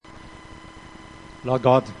Lord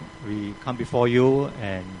God, we come before you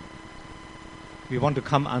and we want to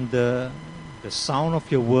come under the sound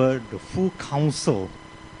of your word, the full counsel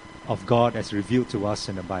of God as revealed to us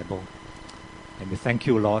in the Bible. And we thank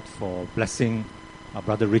you, Lord, for blessing our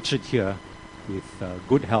brother Richard here with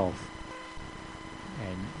good health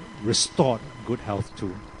and restored good health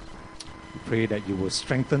too. We pray that you will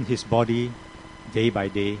strengthen his body day by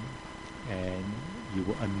day and you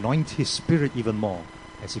will anoint his spirit even more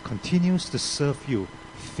as he continues to serve you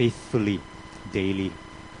faithfully daily.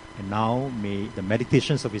 And now may the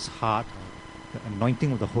meditations of his heart, the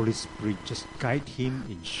anointing of the Holy Spirit just guide him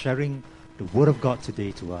in sharing the word of God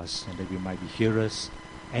today to us, and that we might be hearers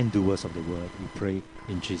and doers of the word. We pray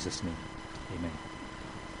in Jesus' name. Amen.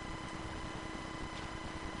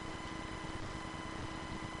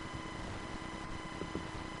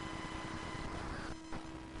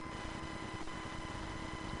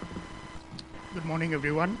 Good morning,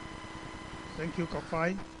 everyone. Thank you,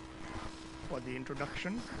 Kokai, for the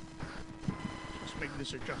introduction. Just make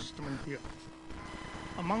this adjustment here.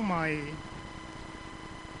 Among my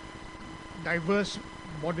diverse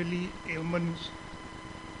bodily ailments,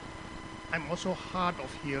 I'm also hard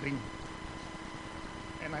of hearing,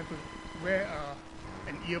 and I have to wear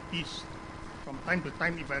an earpiece from time to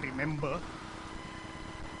time if I remember,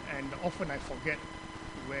 and often I forget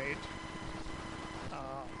to wear it.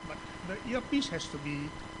 But the earpiece has to be,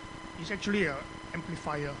 it's actually an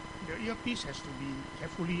amplifier. The earpiece has to be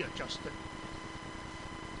carefully adjusted.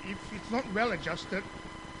 If it's not well adjusted,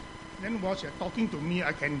 then whilst you're talking to me,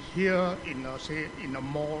 I can hear in a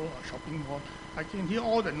mall, a shopping mall, I can hear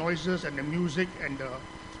all the noises and the music and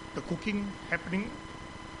the cooking happening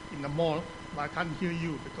in the mall, but I can't hear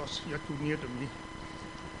you because you're too near to me.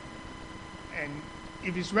 And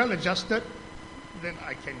if it's well adjusted, then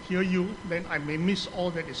I can hear you, then I may miss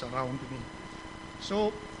all that is around me.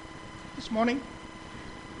 So this morning,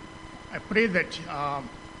 I pray that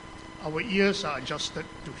our ears are adjusted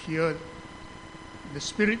to hear the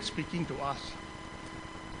Spirit speaking to us.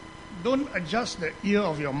 Don't adjust the ear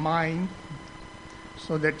of your mind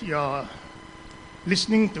so that you're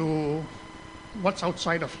listening to what's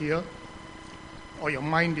outside of here, or your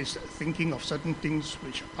mind is thinking of certain things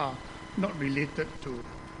which are not related to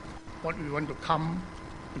what we want to come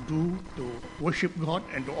to do, to worship God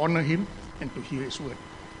and to honor Him and to hear His word.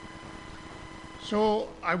 So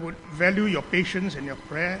I would value your patience and your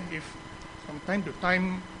prayer. If from time to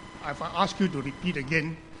time, if I ask you to repeat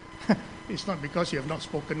again, it's not because you have not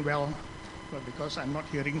spoken well, but because I'm not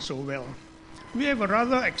hearing so well. We have a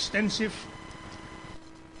rather extensive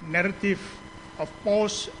narrative of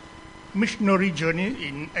Paul's missionary journey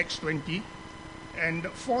in Acts 20. And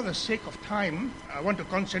for the sake of time, I want to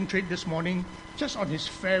concentrate this morning just on his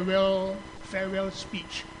farewell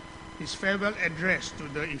speech, his farewell address to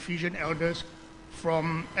the Ephesian elders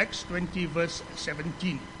from Acts 20 verse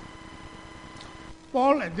 17.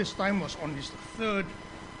 Paul at this time was on his third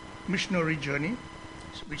missionary journey,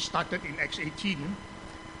 which started in Acts 18,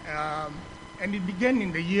 and it began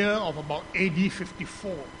in the year of about AD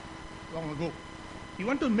 54, long ago. He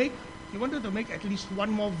wanted to make at least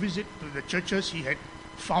one more visit to the churches he had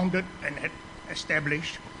founded and had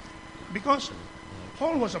established, because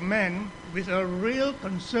Paul was a man with a real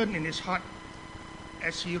concern in his heart.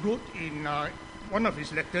 As he wrote in one of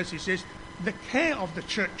his letters, he says, the care of the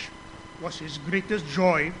church was his greatest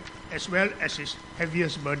joy as well as his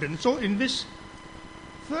heaviest burden. So in this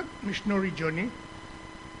third missionary journey,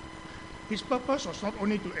 his purpose was not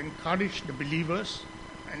only to encourage the believers,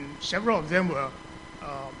 and several of them were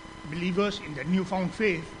believers in their newfound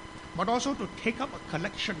faith, but also to take up a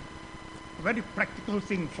collection, a very practical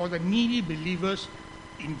thing for the needy believers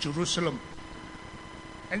in Jerusalem.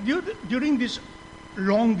 And during this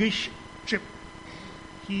longish trip,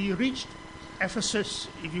 he reached Ephesus.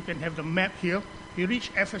 If you can have the map here, he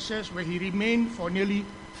reached Ephesus, where he remained for nearly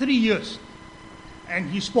 3 years.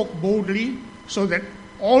 And he spoke boldly so that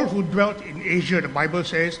all who dwelt in Asia, the Bible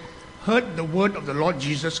says, heard the word of the Lord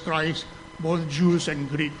Jesus Christ, both Jews and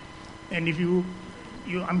Greek. And if you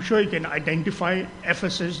I'm sure you can identify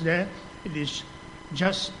Ephesus there. It is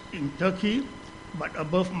just in Turkey, but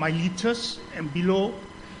above Miletus and below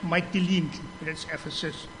Mytilene. That's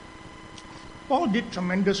Ephesus. Paul did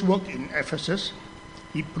tremendous work in Ephesus.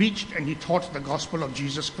 He preached and he taught the gospel of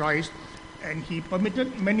Jesus Christ, and he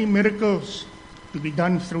permitted many miracles to be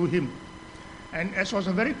done through him. And as was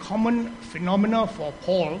a very common phenomena for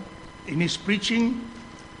Paul in his preaching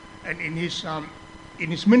and in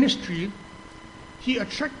his ministry, he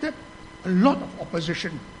attracted a lot of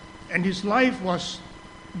opposition, and his life was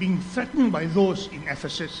being threatened by those in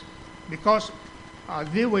Ephesus, because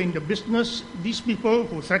They were in the business, these people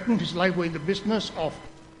who threatened his life were in the business of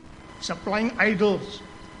supplying idols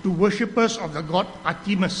to worshippers of the god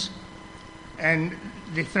Artemis. And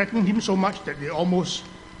they threatened him so much that they almost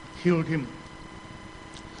killed him.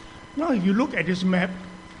 Now, if you look at his map,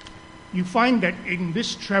 you find that in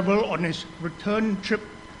this travel on his return trip,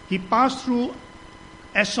 he passed through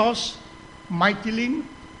Assos, Mytilene,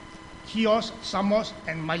 Chios, Samos,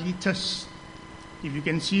 and Miletus. If you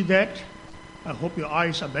can see that, I hope your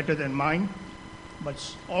eyes are better than mine, but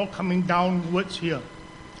it's all coming downwards here.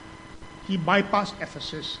 He bypassed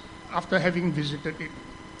Ephesus after having visited it.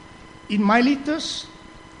 In Miletus,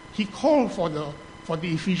 he called for the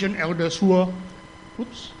Ephesian elders who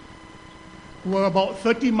were about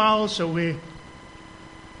 30 miles away.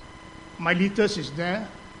 Miletus is there.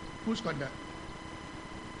 Who's got that?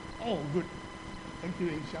 Oh, good. Thank you,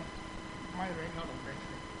 Aisha. Mine ran out of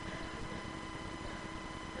battery.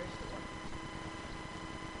 Where's the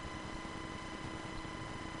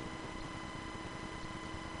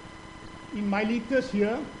one? In Miletus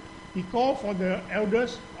here, he called for the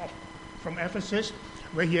elders from Ephesus,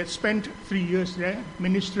 where he had spent 3 years there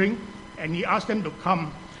ministering, and he asked them to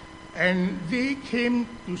come. And they came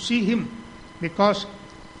to see him because,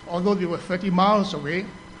 although they were 30 miles away,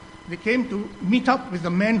 they came to meet up with the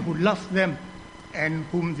man who loved them and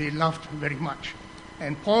whom they loved very much.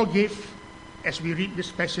 And Paul gave, as we read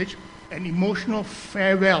this passage, an emotional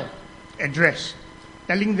farewell address,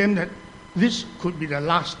 telling them that this could be the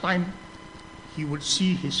last time he would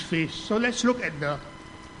see his face. So let's look at the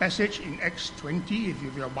passage in Acts 20, if you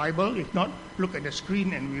have your Bible. If not, look at the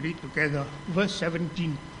screen and we read together. Verse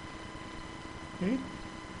 17. Okay.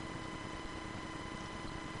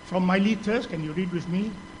 From Miletus, can you read with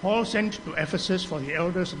me? Paul sent to Ephesus for the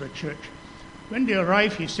elders of the church. When they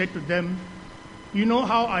arrived, he said to them, "You know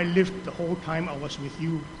how I lived the whole time I was with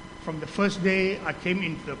you. From the first day I came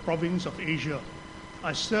into the province of Asia.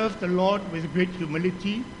 I served the Lord with great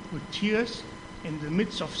humility, with tears, in the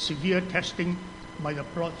midst of severe testing by the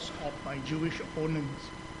plots of my Jewish opponents.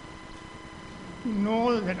 You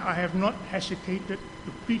know that I have not hesitated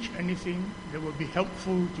to preach anything that will be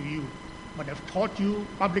helpful to you, but have taught you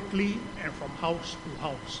publicly and from house to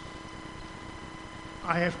house.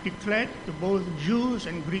 I have declared to both Jews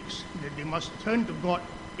and Greeks that they must turn to God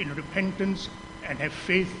in repentance and have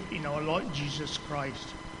faith in our Lord Jesus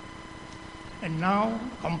Christ. And now,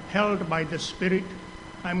 compelled by the Spirit,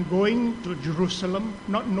 I'm going to Jerusalem,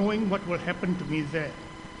 not knowing what will happen to me there.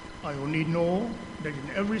 I only know that in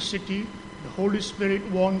every city, the Holy Spirit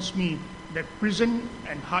warns me that prison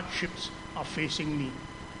and hardships are facing me."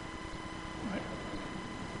 Right?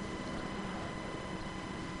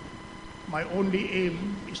 My only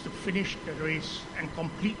aim is to finish the race and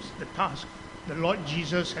complete the task the Lord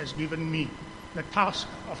Jesus has given me, the task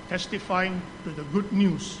of testifying to the good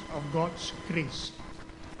news of God's grace.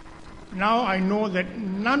 Now I know that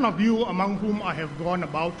none of you among whom I have gone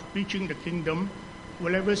about preaching the kingdom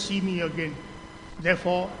will ever see me again.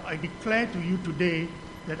 Therefore, I declare to you today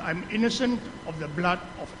that I'm innocent of the blood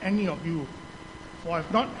of any of you, for I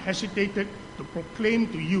have not hesitated to proclaim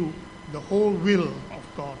to you the whole will of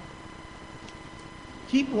God.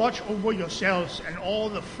 Keep watch over yourselves and all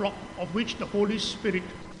the flock of which the Holy Spirit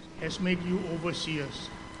has made you overseers.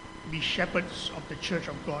 Be shepherds of the church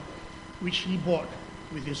of God, which he bought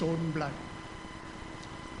with his own blood.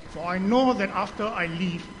 For I know that after I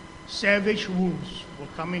leave, savage wolves will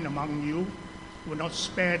come in among you, will not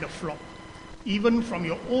spare the flock. Even from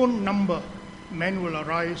your own number, men will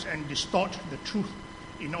arise and distort the truth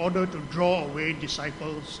in order to draw away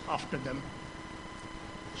disciples after them.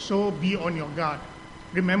 So be on your guard.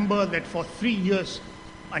 Remember that for 3 years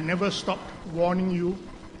I never stopped warning you,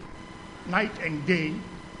 night and day,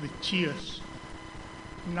 with tears.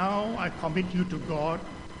 Now I commit you to God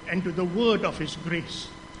and to the word of his grace,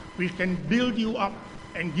 which can build you up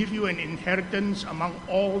and give you an inheritance among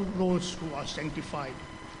all those who are sanctified.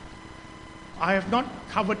 I have not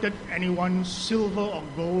coveted anyone's silver or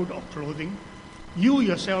gold or clothing. You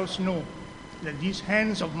yourselves know that these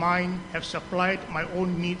hands of mine have supplied my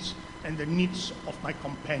own needs and the needs of my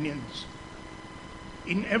companions.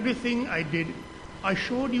 In everything I did, I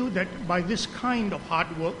showed you that by this kind of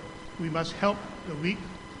hard work, we must help the weak,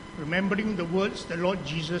 remembering the words the Lord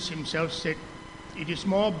Jesus himself said, "It is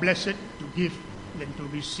more blessed to give than to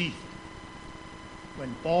receive."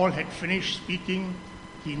 When Paul had finished speaking,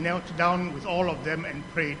 he knelt down with all of them and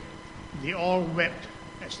prayed. They all wept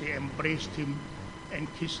as they embraced him and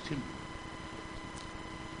kissed him.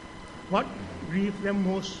 What grieved them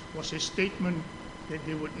most was his statement that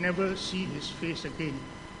they would never see his face again.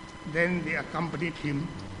 Then they accompanied him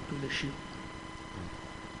to the ship.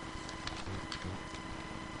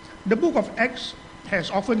 The book of Acts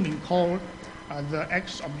has often been called the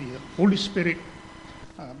Acts of the Holy Spirit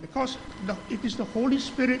because it is the Holy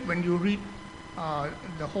Spirit, when you read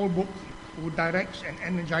the whole book, who directs and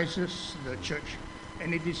energizes the church.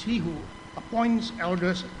 And it is He who appoints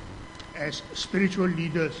elders as spiritual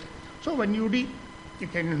leaders. So when you read, you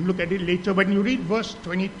can look at it later, when you read verse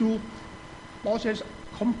 22, Paul says,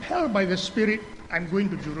 compelled by the Spirit, I'm going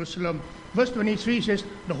to Jerusalem. Verse 23 says,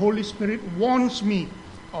 the Holy Spirit warns me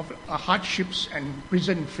of hardships and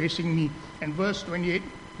prison facing me. And verse 28,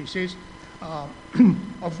 he says,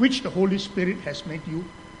 of which the Holy Spirit has made you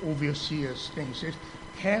overseers. Then he says,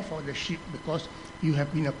 care for the sheep because you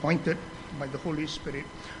have been appointed by the Holy Spirit.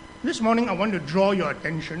 This morning I want to draw your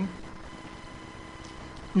attention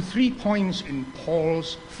to 3 points in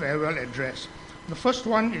Paul's farewell address. The first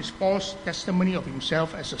one is Paul's testimony of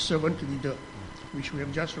himself as a servant leader, which we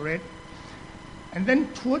have just read. And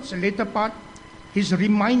then towards the later part, his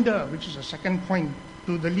reminder, which is the second point,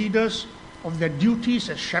 to the leaders of their duties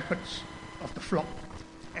as shepherds of the flock.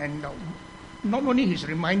 And not only his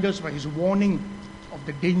reminders, but his warning of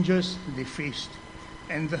the dangers they faced.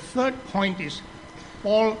 And the third point is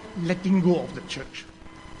Paul letting go of the church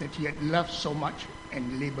that he had loved so much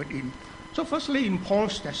and labored in. So firstly, in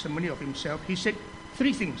Paul's testimony of himself, he said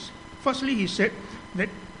 3 things. Firstly, he said that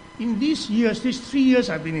in these 3 years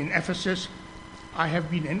I've been in Ephesus, I have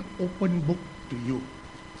been an open book to you.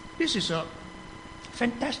 This is a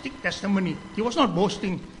fantastic testimony. He was not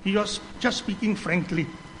boasting. He was just speaking frankly.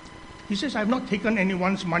 He says, I've not taken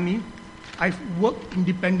anyone's money. I've worked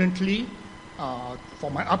independently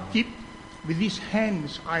for my upkeep. With these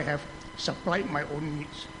hands, I have supplied my own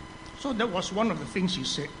needs. So that was one of the things he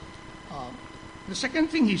said. The second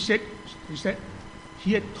thing he said is that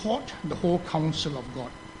he had taught the whole counsel of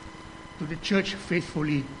God to the church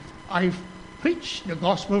faithfully. I've preached the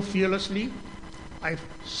gospel fearlessly. I've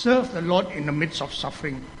served the Lord in the midst of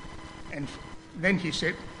suffering. And then he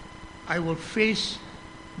said, I will face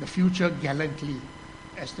the future gallantly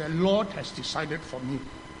as the Lord has decided for me.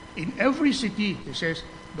 In every city, he says,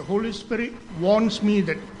 the Holy Spirit warns me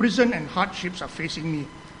that prison and hardships are facing me,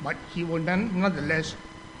 but he will nonetheless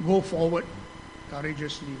go forward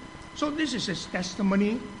courageously. So this is his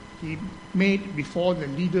testimony he made before the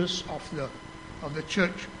leaders of the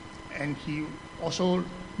church, and he also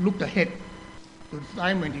looked ahead to the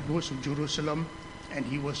time when he goes to Jerusalem and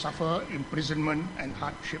he will suffer imprisonment and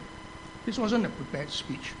hardship. This wasn't a prepared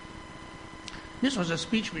speech. This was a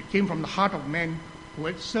speech which came from the heart of man who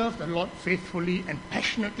had served the Lord faithfully and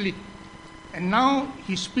passionately. And now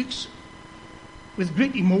he speaks with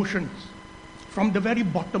great emotions from the very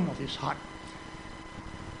bottom of his heart.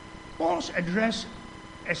 Paul's address,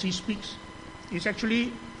 as he speaks, is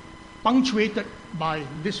actually punctuated by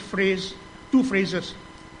this phrase, 2 phrases.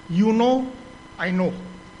 You know, I know.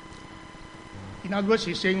 In other words,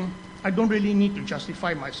 he's saying, I don't really need to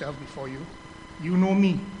justify myself before you. You know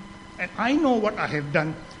me. And I know what I have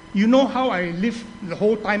done. You know how I lived the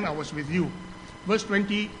whole time I was with you. Verse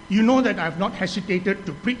 20, you know that I have not hesitated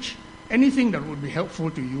to preach anything that would be helpful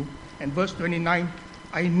to you. And verse 29,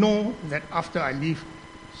 I know that after I leave,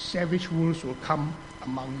 savage wolves will come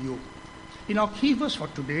among you. In our key verse for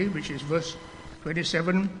today, which is verse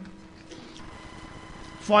 27,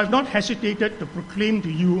 for I have not hesitated to proclaim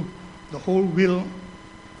to you the whole will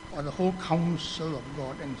or the whole counsel of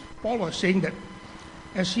God. And Paul was saying that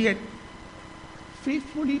as he had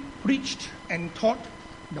faithfully preached and taught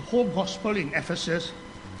the whole gospel in Ephesus,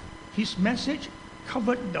 his message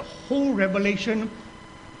covered the whole revelation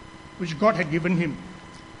which God had given him.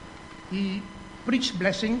 He preached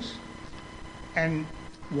blessings and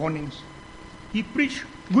warnings. He preached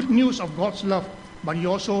good news of God's love, but he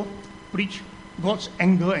also preached God's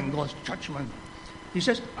anger and God's judgment. He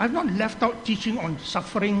says, I've not left out teaching on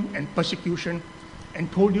suffering and persecution and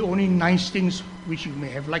told you only nice things which you may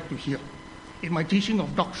have liked to hear. In my teaching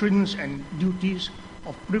of doctrines and duties,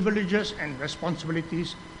 of privileges and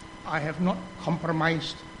responsibilities, I have not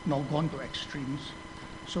compromised nor gone to extremes.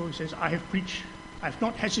 So he says, I have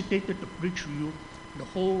not hesitated to preach to you the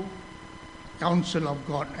whole counsel of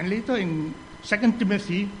God. And later in 2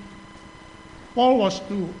 Timothy, Paul was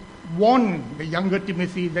to warn the younger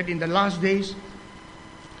Timothy that in the last days,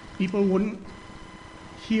 people won't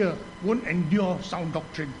endure sound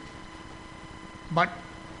doctrine. But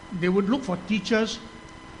they would look for teachers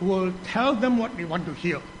who will tell them what they want to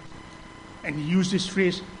hear. And he used this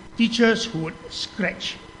phrase, teachers who would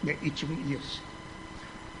scratch their itching ears.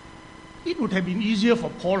 It would have been easier for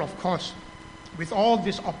Paul, of course, with all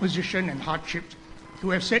this opposition and hardship, to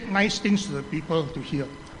have said nice things to the people to hear.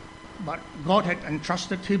 But God had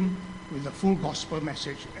entrusted him with the full gospel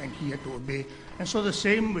message, and he had to obey. And so the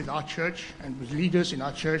same with our church and with leaders in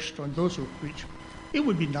our church, and those who preach. It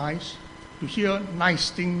would be nice to hear nice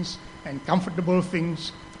things and comfortable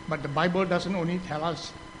things, but the Bible doesn't only tell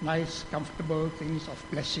us nice, comfortable things of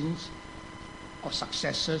blessings or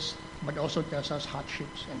successes, but also tells us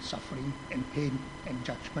hardships and suffering and pain and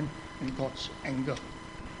judgment and God's anger.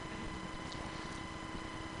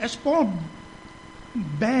 As Paul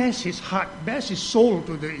bears his heart, bears his soul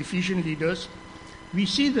to the Ephesian leaders, we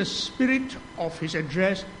see the spirit of his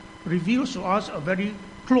address reveals to us a very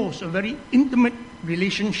close, a very intimate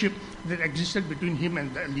relationship that existed between him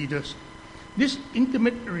and the leaders. This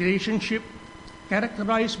intimate relationship,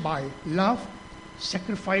 characterized by love,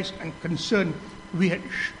 sacrifice, and concern,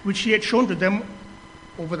 which he had shown to them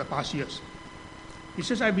over the past years. He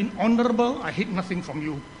says, I've been honorable, I hid nothing from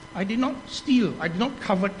you. I did not steal, I did not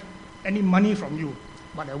covet any money from you,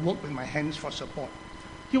 but I worked with my hands for support.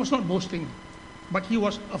 He was not boasting, but he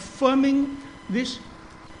was affirming this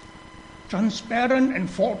transparent and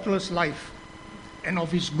faultless life and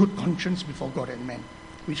of his good conscience before God and man,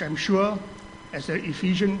 which I'm sure as the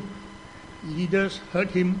Ephesian leaders heard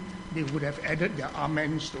him, they would have added their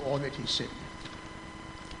amens to all that he said.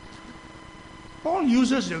 Paul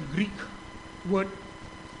uses the Greek word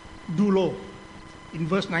doulo in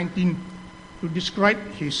verse 19 to describe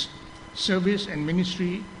his service and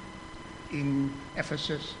ministry in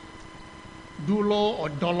Ephesus. Doulo or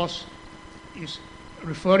doulos is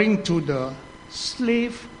referring to the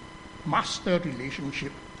slave-master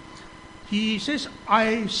relationship. He says,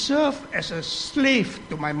 I serve as a slave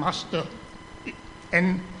to my master,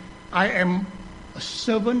 and I am a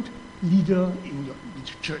servant leader in the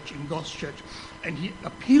church, in God's church. And he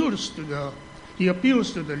appeals to the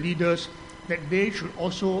leaders that they should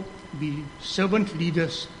also be servant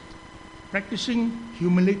leaders, practicing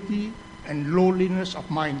humility and lowliness of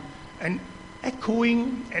mind, and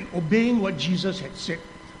echoing and obeying what Jesus had said.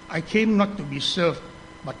 I came not to be served,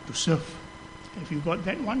 but to serve. Have you got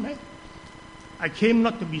that one there? I came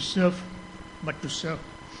not to be served, but to serve.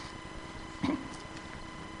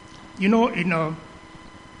 You know, in a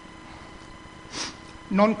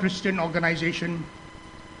non-Christian organization,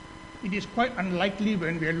 it is quite unlikely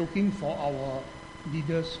when we are looking for our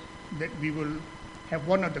leaders that we will have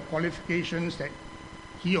one of the qualifications that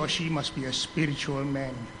he or she must be a spiritual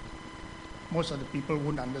man. Most of the people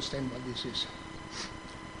won't understand what this is.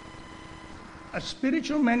 A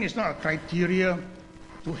spiritual man is not a criteria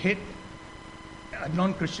to head a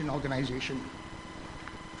non-Christian organization.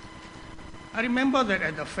 I remember that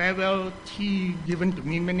at the farewell tea given to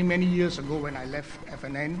me many, many years ago when I left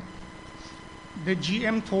FNN, the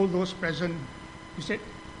GM told those present, he said,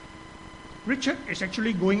 Richard is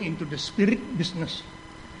actually going into the spirit business.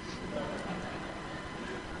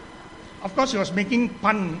 Of course, he was making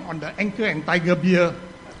pun on the Anchor and Tiger beer,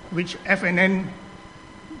 which FNN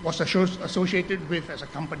was associated with as a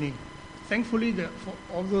company. Thankfully, for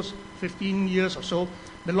all those 15 years or so,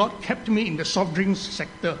 the Lord kept me in the soft drinks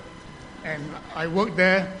sector. And I worked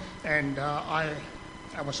there, and I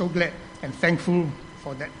was so glad and thankful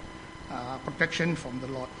for that protection from the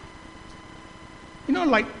Lord. You know,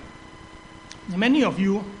 like many of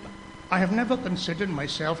you, I have never considered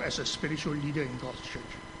myself as a spiritual leader in God's church.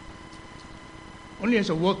 Only as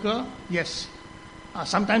a worker, yes.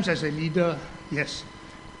 Sometimes as a leader, yes.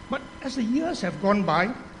 But as the years have gone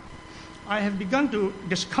by, I have begun to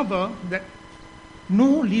discover that no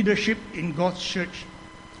leadership in God's church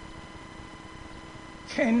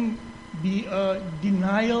can be a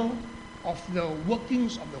denial of the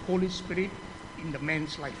workings of the Holy Spirit in the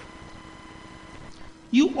man's life.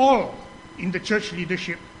 You all in the church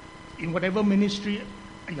leadership, in whatever ministry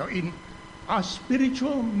you're in, are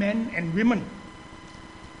spiritual men and women.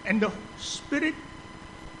 And the Spirit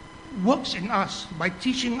works in us by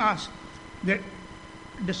teaching us that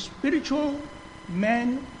the spiritual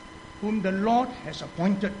man whom the Lord has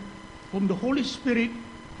appointed, whom the Holy Spirit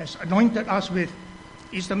has anointed us with,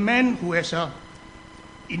 is the man who has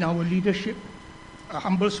in our leadership, a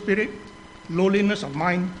humble spirit, lowliness of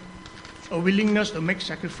mind, a willingness to make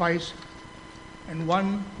sacrifice, and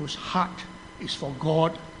one whose heart is for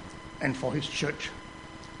God and for his church.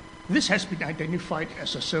 This has been identified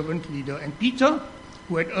as a servant leader. And Peter,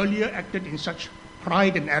 who had earlier acted in such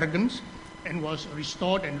pride and arrogance and was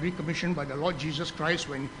restored and recommissioned by the Lord Jesus Christ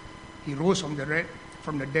when he rose from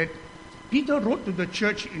the dead, Peter wrote to the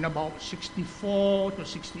church in about 64 to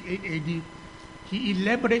 68 AD. He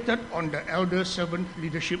elaborated on the elder servant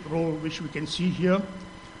leadership role, which we can see here.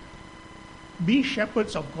 Be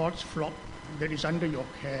shepherds of God's flock that is under your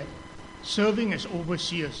care, serving as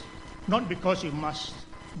overseers, not because you must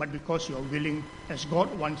but because you are willing as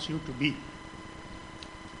God wants you to be.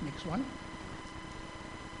 Next one.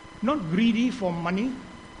 Not greedy for money,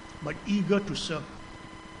 but eager to serve.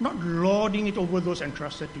 Not lording it over those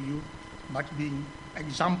entrusted to you, but being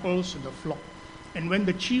examples to the flock. And when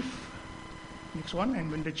the chief, next one,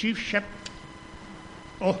 and when the chief shepherd,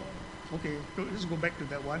 let's go back to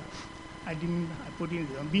that one. I put in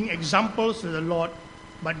being examples to the Lord,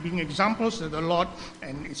 but being examples to the Lord,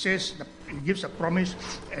 and it says, it gives a promise,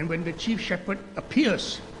 and when the chief shepherd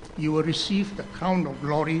appears, you will receive the crown of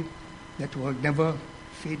glory that will never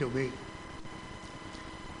fade away.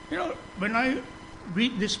 You know, when I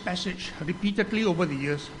read this passage repeatedly over the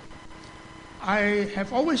years, I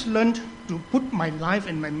have always learned to put my life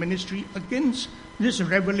and my ministry against this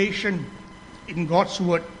revelation in God's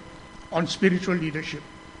word on spiritual leadership.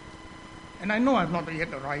 And I know I've not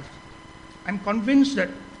yet arrived. I'm convinced that,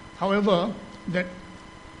 however, that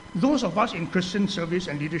those of us in Christian service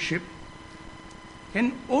and leadership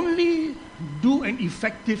can only do an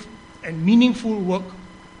effective and meaningful work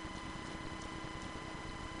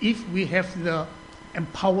if we have the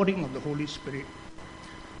empowering of the Holy Spirit.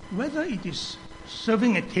 Whether it is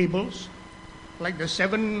serving at tables, like the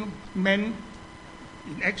 7 men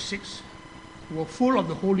in Acts 6 who were full of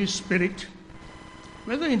the Holy Spirit,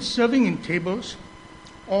 whether in serving in tables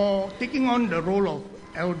or taking on the role of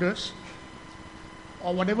elders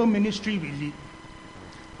or whatever ministry we lead,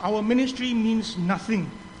 our ministry means nothing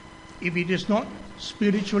if it is not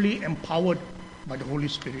spiritually empowered by the Holy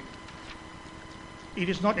Spirit. It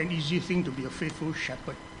is not an easy thing to be a faithful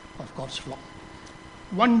shepherd of God's flock.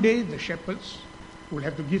 One day the shepherds will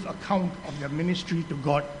have to give account of their ministry to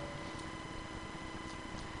God.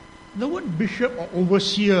 The word bishop or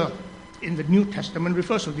overseer in the New Testament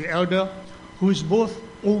refers to the elder who is both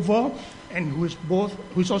over and who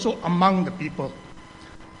is also among the people.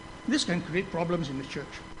 This can create problems in the church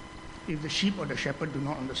if the sheep or the shepherd do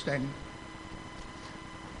not understand.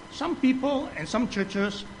 Some people and some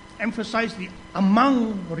churches emphasize the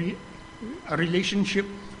among relationship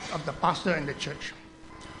of the pastor and the church,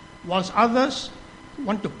 whilst others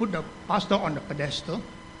want to put the pastor on the pedestal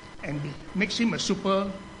and makes him a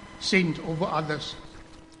super saint over others.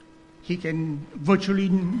 He can virtually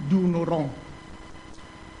do no wrong.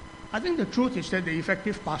 I think the truth is that the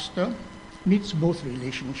effective pastor needs both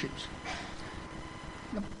relationships.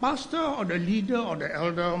 The pastor or the leader or the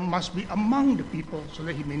elder must be among the people so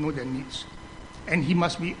that he may know their needs. And he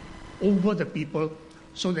must be over the people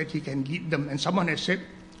so that he can lead them. And someone has said,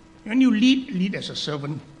 when you lead as a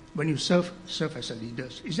servant. When you serve as a leader.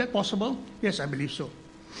 Is that possible? Yes, I believe so.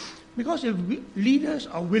 Because if leaders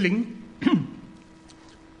are willing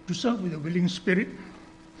to serve with a willing spirit,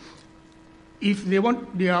 if they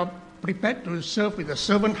are prepared to serve with a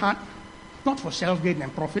servant heart, not for self-gain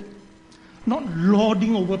and profit, not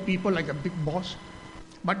lording over people like a big boss,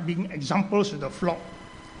 but being examples to the flock.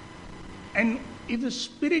 And if the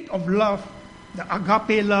spirit of love, the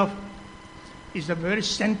agape love, is the very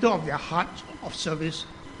center of their heart of service,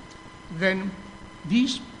 then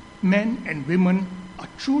these men and women are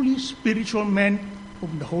truly spiritual men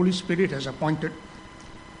whom the Holy Spirit has appointed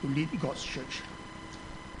to lead God's church.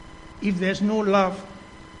 If there's no love,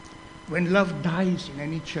 when love dies in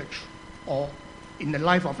any church or in the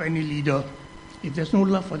life of any leader, if there's no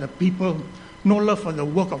love for the people, no love for the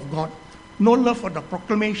work of God, no love for the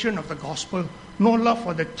proclamation of the gospel, no love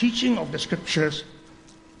for the teaching of the scriptures,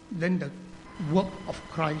 then the work of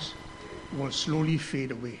Christ will slowly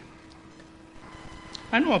fade away.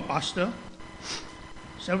 I know a pastor,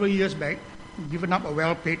 several years back, given up a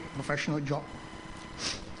well-paid professional job.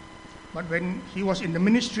 But when he was in the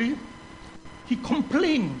ministry, he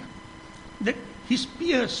complained that his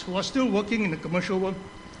peers who are still working in the commercial world,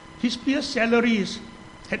 his peers' salaries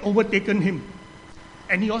had overtaken him.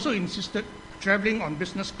 And he also insisted traveling on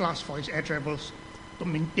business class for his air travels to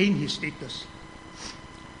maintain his status.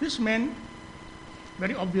 This man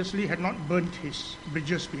very obviously had not burnt his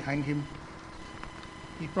bridges behind him.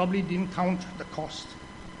 He probably didn't count the cost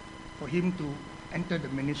for him to enter the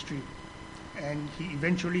ministry, and he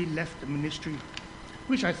eventually left the ministry,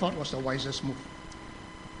 which I thought was the wisest move.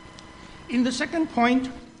 In the second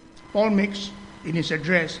point Paul makes in his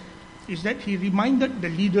address is that he reminded the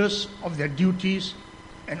leaders of their duties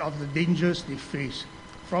and of the dangers they face.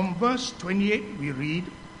 From verse 28 we read,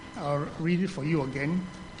 I'll read it for you again,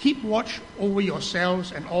 "Keep watch over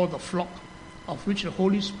yourselves and all the flock of which the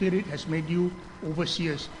Holy Spirit has made you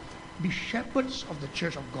overseers. Be shepherds of the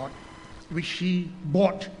church of God, which he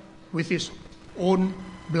bought with his own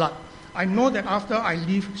blood. I know that after I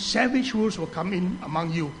leave, savage wolves will come in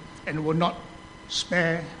among you and will not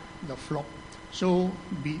spare the flock. So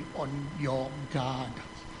be on your guard."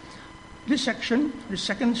 This section, the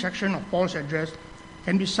second section of Paul's address,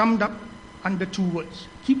 can be summed up under two words: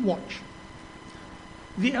 keep watch.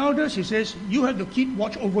 The elders, he says, you have to keep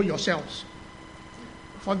watch over yourselves.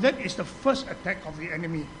 For that is the first attack of the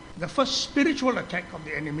enemy, the first spiritual attack of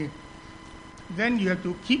the enemy. Then you have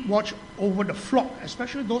to keep watch over the flock,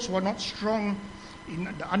 especially those who are not strong in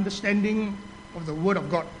the understanding of the Word of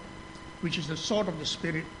God, which is the sword of the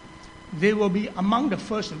Spirit. They will be among the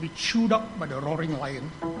first to be chewed up by the roaring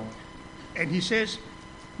lion. And he says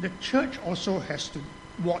the church also has to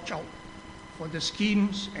watch out for the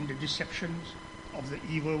schemes and the deceptions of the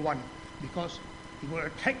evil one, because he will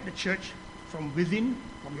attack the church from within,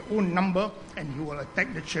 from your own number, and he will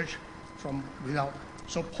attack the church from without.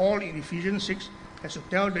 So Paul in Ephesians 6 has to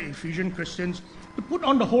tell the Ephesian Christians to put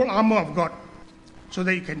on the whole armor of God so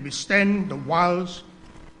that you can withstand the wiles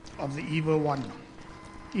of the evil one.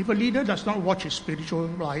 If a leader does not watch his spiritual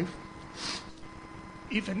life,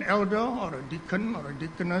 if an elder or a deacon or a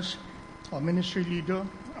deaconess or ministry leader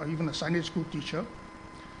or even a Sunday school teacher,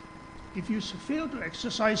 if you fail to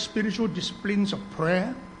exercise spiritual disciplines of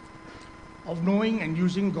prayer, of knowing and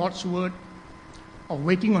using God's word, of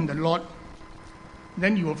waiting on the Lord,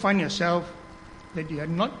 then you will find yourself that you are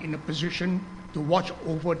not in a position to watch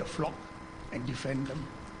over the flock and defend them.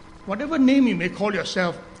 Whatever name you may call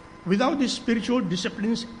yourself, without these spiritual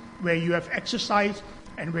disciplines where you have exercised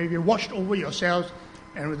and where you have watched over yourselves,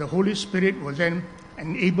 and where the Holy Spirit will then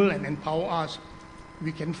enable and empower us,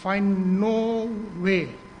 we can find no way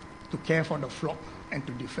to care for the flock and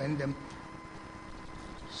to defend them.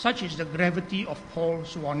 Such is the gravity of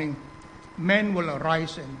Paul's warning. Men will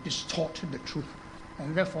arise and distort the truth.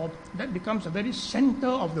 And therefore, that becomes the very center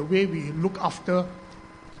of the way we look after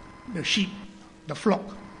the sheep, the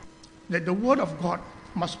flock. That the Word of God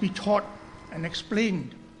must be taught and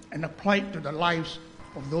explained and applied to the lives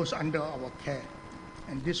of those under our care.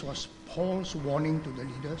 And this was Paul's warning to the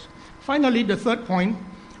leaders. Finally, the third point,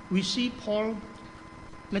 we see Paul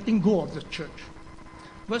letting go of the church.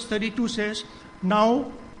 Verse 32 says,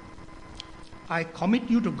 now I commit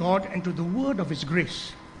you to God and to the word of his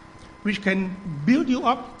grace, which can build you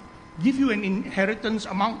up, give you an inheritance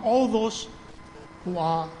among all those who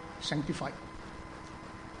are sanctified.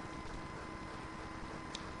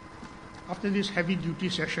 After this heavy-duty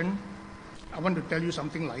session, I want to tell you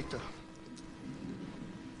something lighter.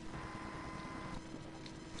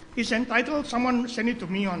 It's entitled, someone sent it to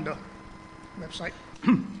me on the website.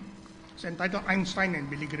 It's entitled Einstein and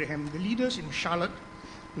Billy Graham. The leaders in Charlotte,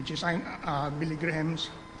 which is Billy Graham's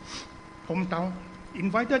hometown,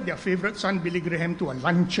 invited their favorite son, Billy Graham, to a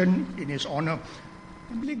luncheon in his honor.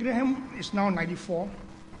 And Billy Graham is now 94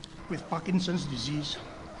 with Parkinson's disease.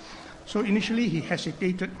 So initially he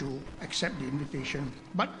hesitated to accept the invitation.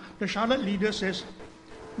 But the Charlotte leader says,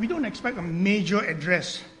 we don't expect a major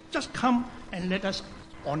address. Just come and let us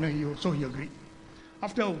honor you. So he agreed.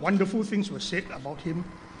 After wonderful things were said about him,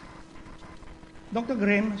 Dr.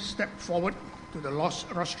 Graham stepped forward to the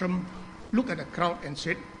rostrum, looked at the crowd and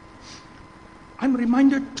said, I'm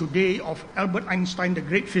reminded today of Albert Einstein, the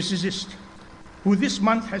great physicist, who this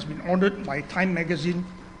month has been honored by Time magazine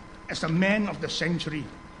as the man of the century.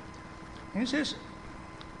 And he says,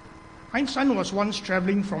 Einstein was once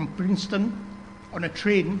traveling from Princeton on a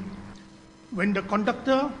train when the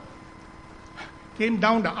conductor came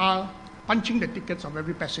down the aisle punching the tickets of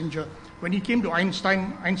every passenger. When he came to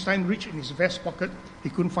Einstein, Einstein reached in his vest pocket. He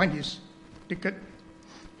couldn't find his ticket.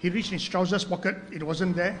 He reached in his trousers pocket. It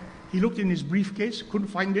wasn't there. He looked in his briefcase, couldn't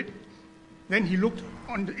find it. Then he looked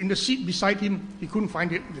in the seat beside him. He couldn't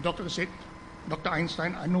find it. The doctor said, Dr.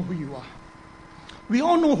 Einstein, I know who you are. We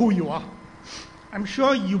all know who you are. I'm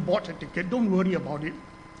sure you bought a ticket. Don't worry about it.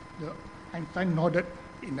 Einstein nodded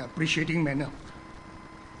in an appreciating manner.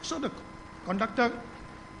 So the conductor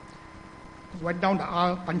went down the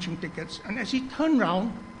aisle punching tickets. And as he turned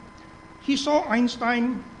round, he saw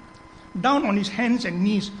Einstein down on his hands and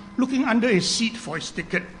knees, looking under his seat for his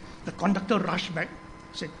ticket. The conductor rushed back,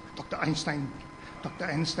 said, Dr. Einstein,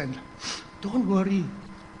 don't worry.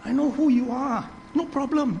 I know who you are. No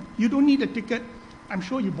problem. You don't need a ticket. I'm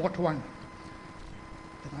sure you bought one.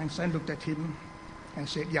 Then Einstein looked at him and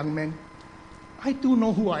said, young man, I too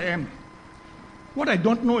know who I am. What I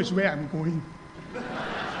don't know is where I'm going.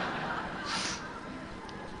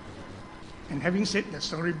 And having said that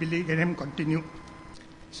story, Billy Graham continued.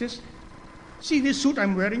 He says, see this suit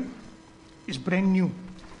I'm wearing? It's brand new.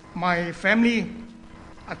 My family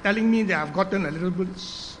are telling me that I've gotten a little bit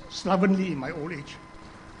slovenly in my old age.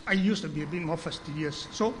 I used to be a bit more fastidious.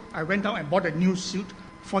 So I went out and bought a new suit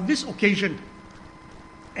for this occasion.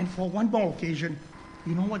 And for one more occasion.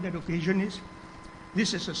 You know what that occasion is?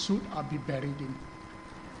 This is a suit I'll be buried in.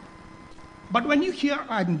 But when you hear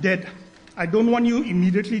I'm dead, I don't want you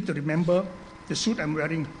immediately to remember the suit I'm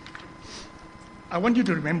wearing. I want you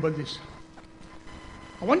to remember this.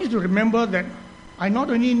 I want you to remember that I not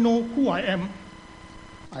only know who I am,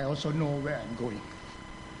 I also know where I'm going.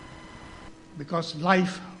 Because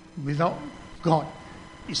life without God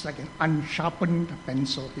is like an unsharpened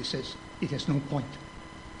pencil, he says. It has no point.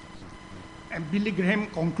 And Billy Graham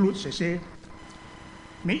concludes, he says,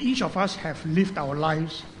 may each of us have lived our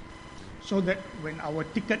lives so that when our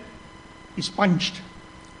ticket is punched,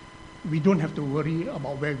 we don't have to worry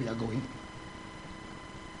about where we are going.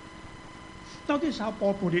 Now this is how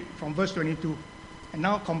Paul put it from verse 22. And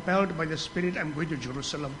now compelled by the Spirit, I'm going to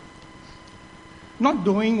Jerusalem. Not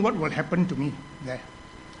knowing what will happen to me there.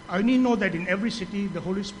 I only know that in every city the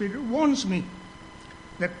Holy Spirit warns me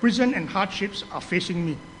that prison and hardships are facing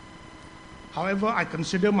me. However, I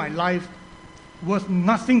consider my life worth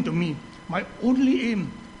nothing to me. My only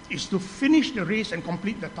aim is to finish the race and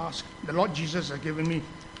complete the task the Lord Jesus has given me,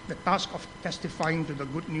 the task of testifying to the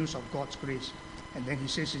good news of God's grace. And then he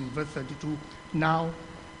says in verse 32, now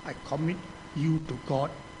I commit you to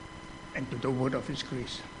God and to the word of his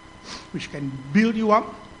grace, which can build you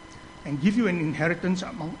up and give you an inheritance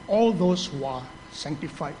among all those who are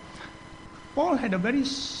sanctified. Paul had a very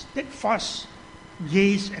steadfast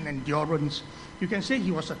gaze and endurance. You can say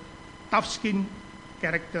he was a tough-skinned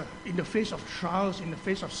character in the face of trials, in the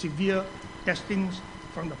face of severe testings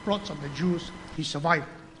from the plots of the Jews. He survived.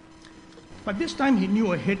 But this time he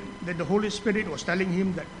knew ahead that the Holy Spirit was telling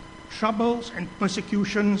him that troubles and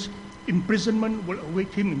persecutions, imprisonment will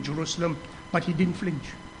await him in Jerusalem, but he didn't flinch.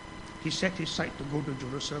 He set his sight to go to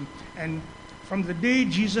Jerusalem. And from the day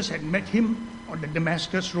Jesus had met him on the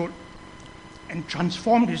Damascus road and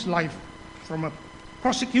transformed his life from a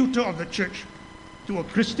prosecutor of the church to a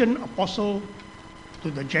Christian apostle to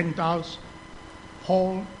the Gentiles,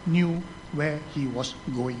 Paul knew where he was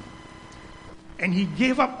going. And he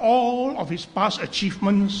gave up all of his past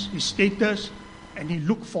achievements, his status, and he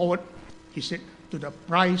looked forward, he said, to the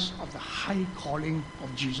prize of the high calling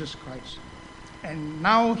of Jesus Christ. And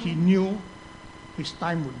now he knew his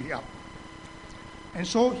time would be up. And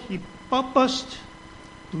so he purposed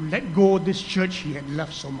to let go of this church he had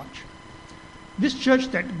loved so much. This church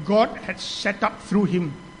that God had set up through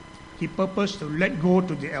him, he purposed to let go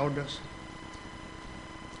to the elders.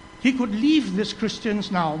 He could leave these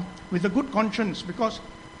Christians now with a good conscience because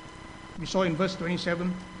we saw in verse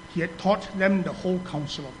 27, he had taught them the whole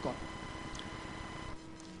counsel of God.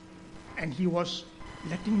 And he was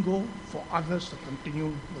letting go for others to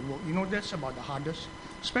continue the work. You know, that's about the hardest,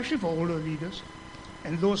 especially for older leaders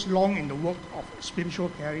and those long in the work of spiritual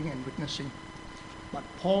caring and witnessing. But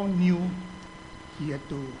Paul knew he had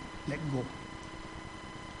to let go.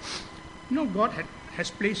 You know, God has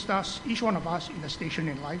placed us, each one of us, in a station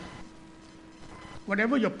in life.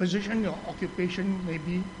 Whatever your position, your occupation may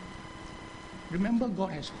be, remember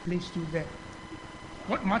God has placed you there.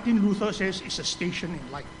 What Martin Luther says is a station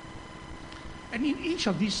in life. And in each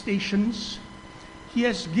of these stations, he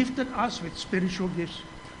has gifted us with spiritual gifts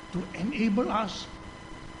to enable us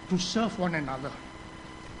to serve one another.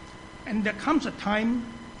 And there comes a time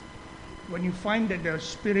when you find that the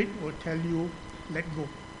Spirit will tell you, let go.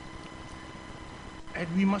 And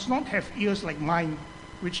we must not have ears like mine,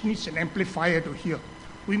 which needs an amplifier to hear.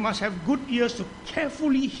 We must have good ears to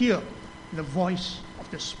carefully hear the voice of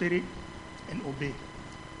the Spirit and obey.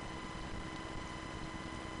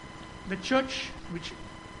 The church which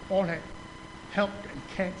Paul had helped and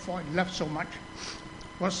cared for and loved so much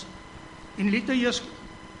was in later years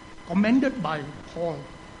commended by Paul.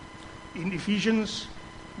 In Ephesians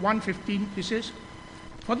 1:15, he says,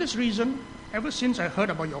 for this reason, ever since I heard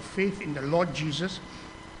about your faith in the Lord Jesus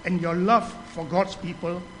and your love for God's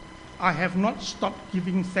people, I have not stopped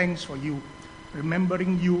giving thanks for you,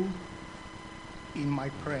 remembering you in my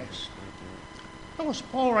prayers. That was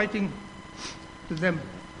Paul writing to them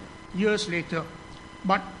years later.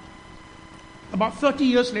 But about 30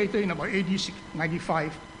 years later, in about AD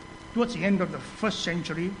 95, towards the end of the first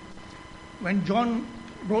century, when John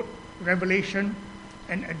wrote Revelation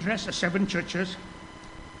and addressed the 7 churches,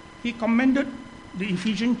 he commended the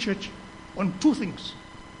Ephesian church on 2 things: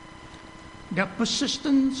 their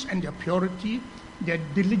persistence and their purity, their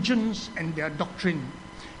diligence and their doctrine.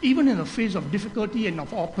 Even in the face of difficulty and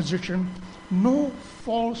of opposition, no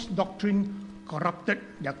false doctrine corrupted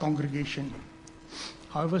their congregation.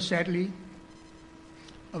 However, sadly,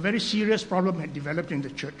 a very serious problem had developed in the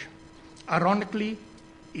church. Ironically,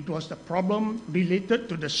 it was the problem related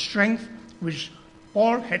to the strength which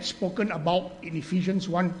Paul had spoken about in Ephesians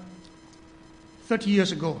 1 30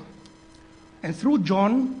 years ago. And through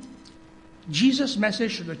John, Jesus'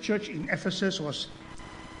 message to the church in Ephesus was,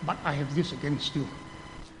 "But I have this against you,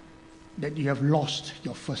 that you have lost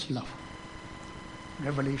your first love."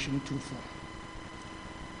 Revelation 2:4.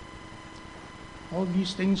 All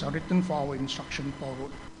these things are written for our instruction, Paul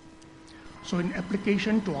wrote. So in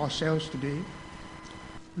application to ourselves today,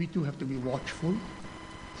 we too have to be watchful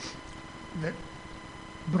that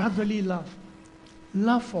brotherly love,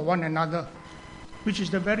 love for one another, which is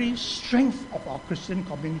the very strength of our Christian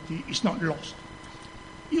community, is not lost.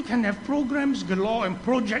 You can have programs galore and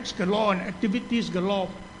projects galore and activities galore,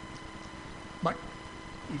 but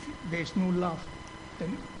if there is no love,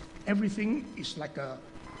 then everything is like a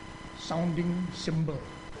sounding cymbal,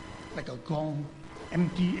 like a gong,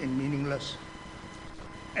 empty and meaningless.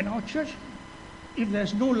 And our church, if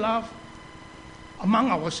there's no love among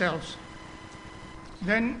ourselves,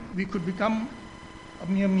 then we could become a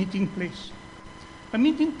mere meeting place. A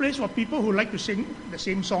meeting place for people who like to sing the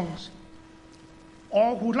same songs,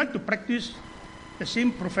 or who like to practice the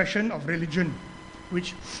same profession of religion,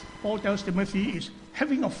 which Paul tells Timothy is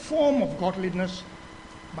having a form of godliness,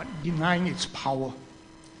 but denying its power.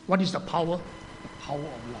 What is the power? The power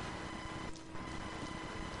of love.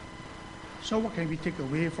 So what can we take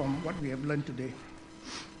away from what we have learned today?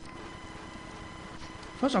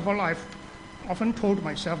 First of all, I've often told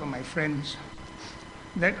myself and my friends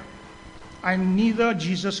that I'm neither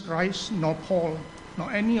Jesus Christ nor Paul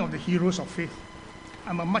nor any of the heroes of faith.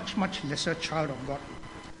 I'm a much, much lesser child of God.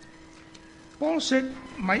 Paul said,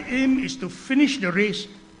 "My aim is to finish the race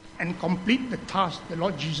and complete the task the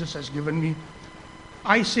Lord Jesus has given me."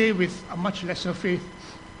 I say with a much lesser faith,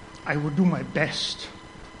 I will do my best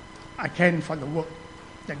I can for the work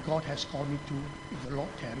that God has called me to if the Lord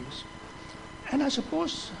tarries. And I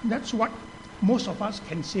suppose that's what most of us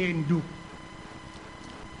can say and do.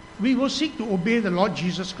 We will seek to obey the Lord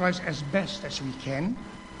Jesus Christ as best as we can,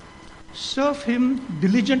 serve Him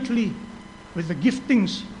diligently with the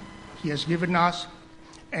giftings He has given us,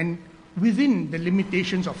 and within the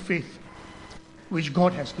limitations of faith which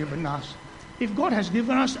God has given us. If God has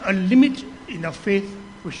given us a limit in the faith,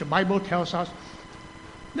 which the Bible tells us,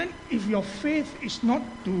 then if your faith is not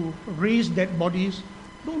to raise dead bodies,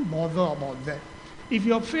 don't bother about that. If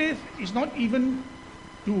your faith is not even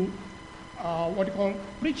to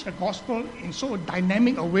preach the gospel in so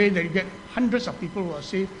dynamic a way that you get hundreds of people who are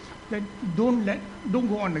saved, then don't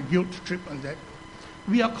go on a guilt trip on that.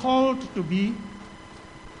 We are called to be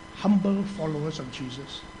humble followers of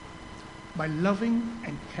Jesus by loving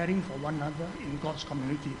and caring for one another in God's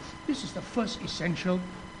community. This is the first essential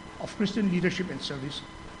of Christian leadership and service.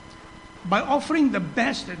 By offering the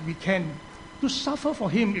best that we can to suffer for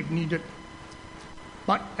Him if needed.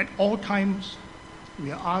 But at all times,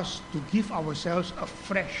 we are asked to give ourselves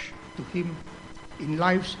afresh to Him in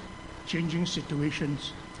life's changing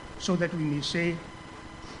situations, so that we may say,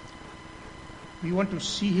 we want to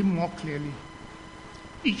see Him more clearly.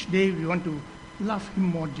 Each day we want to love Him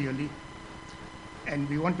more dearly, and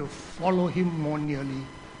we want to follow Him more nearly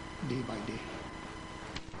day by day.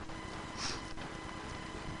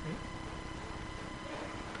 Okay.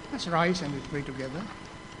 Let's rise and we pray together.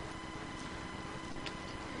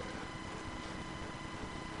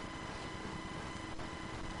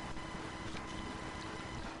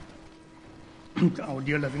 Our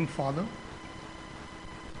dear loving Father,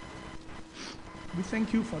 we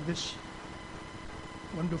thank You for this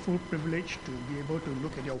wonderful privilege to be able to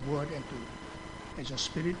look at Your Word and as Your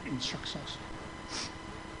Spirit instructs us.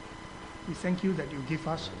 We thank You that You give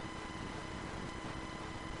us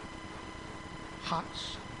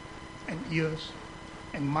hearts and ears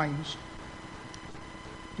and minds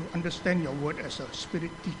to understand Your Word as the Spirit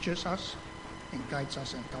teaches us and guides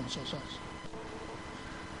us and counsels us.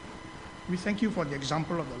 We thank You for the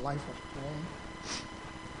example of the life of Paul,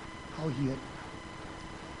 how he had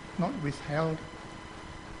not withheld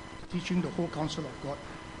teaching the whole counsel of God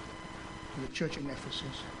to the church in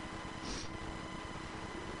Ephesus.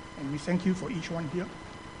 And we thank You for each one here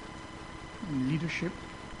in leadership,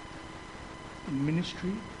 in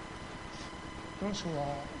ministry, those who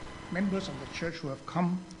are members of the church who have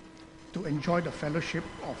come to enjoy the fellowship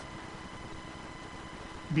of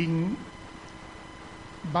being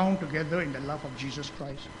bound together in the love of Jesus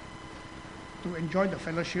Christ, to enjoy the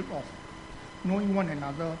fellowship of knowing one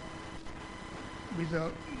another with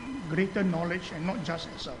a greater knowledge, and not just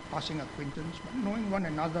as a passing acquaintance, but knowing one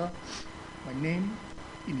another by name,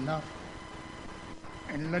 in love,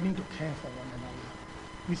 and learning to care for one another.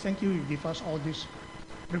 We thank You, You give us all these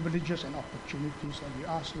privileges and opportunities, and we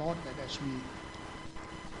ask, Lord, that as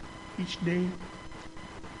we each day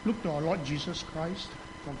look to our Lord Jesus Christ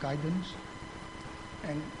for guidance,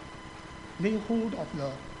 and lay hold of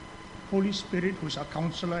the Holy Spirit, who is our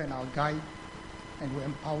counselor and our guide, and who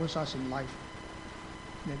empowers us in life,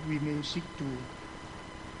 that we may seek to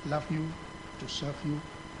love you, to serve you,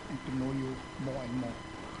 and to know you more and more.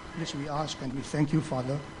 This we ask and we thank you,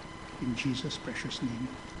 Father, in Jesus' precious name.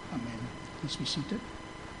 Amen. Please be seated.